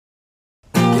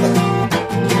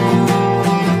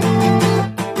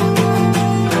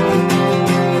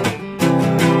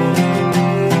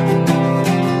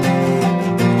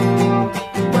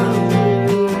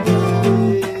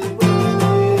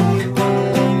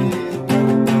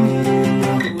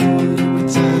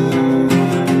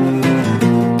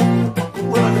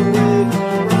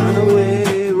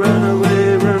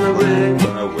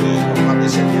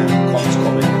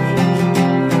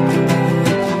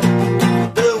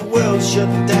shut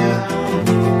down.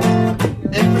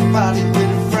 Everybody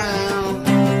with a frown.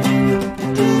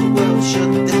 The world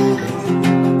shut down.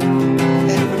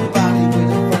 Everybody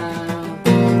with a frown.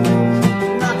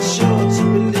 Not sure to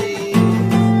believe.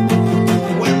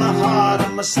 Wear my heart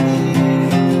on my sleeve.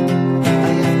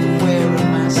 I have to wear a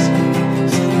mask.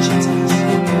 Such a task.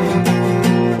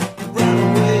 Run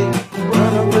away,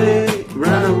 run away,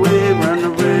 run away, run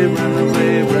away, run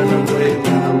away, run away,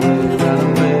 run away, run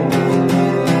away.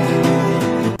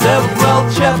 The world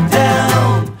shut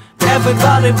down.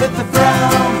 Everybody with a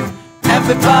frown.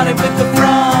 Everybody with a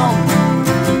frown.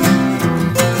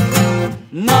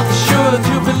 Not sure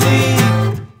to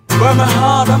believe. Wear my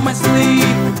heart on my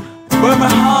sleeve. Wear my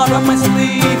heart on my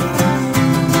sleeve.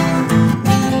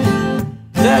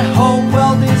 The whole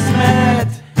world is mad.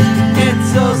 It's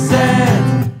so sad.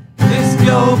 This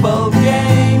global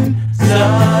game,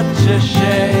 such a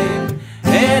shame.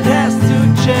 It has to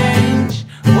change.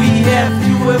 We have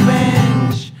to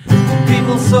avenge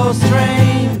people so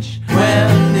strange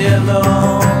when they're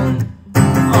alone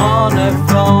on a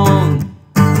phone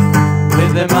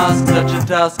with a mask. Such a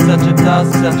task, such a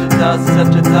task, such a task,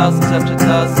 such a task, such a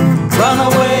task. Run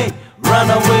away, run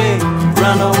away,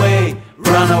 run away,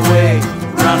 run away,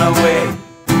 run away.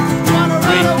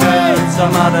 Return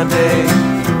some other day.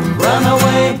 Run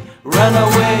away, run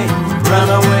away, run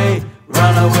away,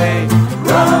 run away,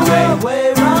 run away,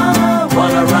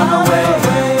 wanna run away.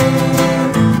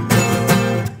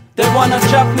 They wanna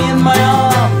chop me in my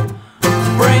arm.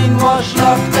 Brainwash,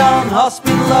 lockdown,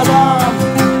 hospital alarm.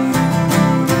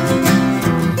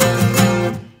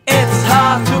 It's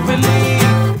hard to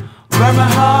believe. Wear my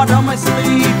heart on my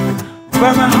sleeve.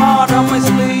 Wear my heart on my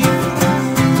sleeve.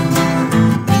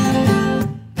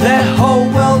 The whole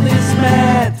world is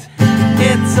mad.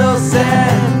 It's so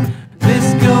sad.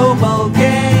 This global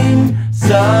game,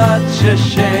 such a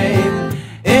shame.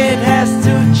 It has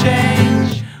to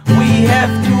change. We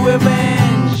have to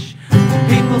avenge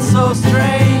people so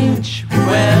strange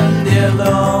when they're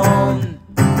alone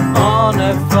on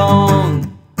a phone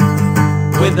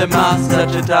with a mask.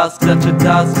 Such a task, such a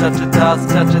task, such a task,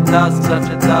 such a task, such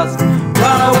a task.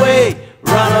 Run away,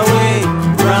 run away,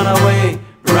 run away,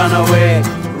 run away,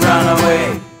 run away.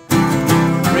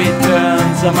 Return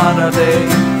some other day.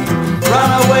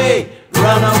 Run away,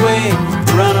 run away,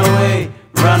 run away,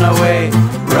 run away.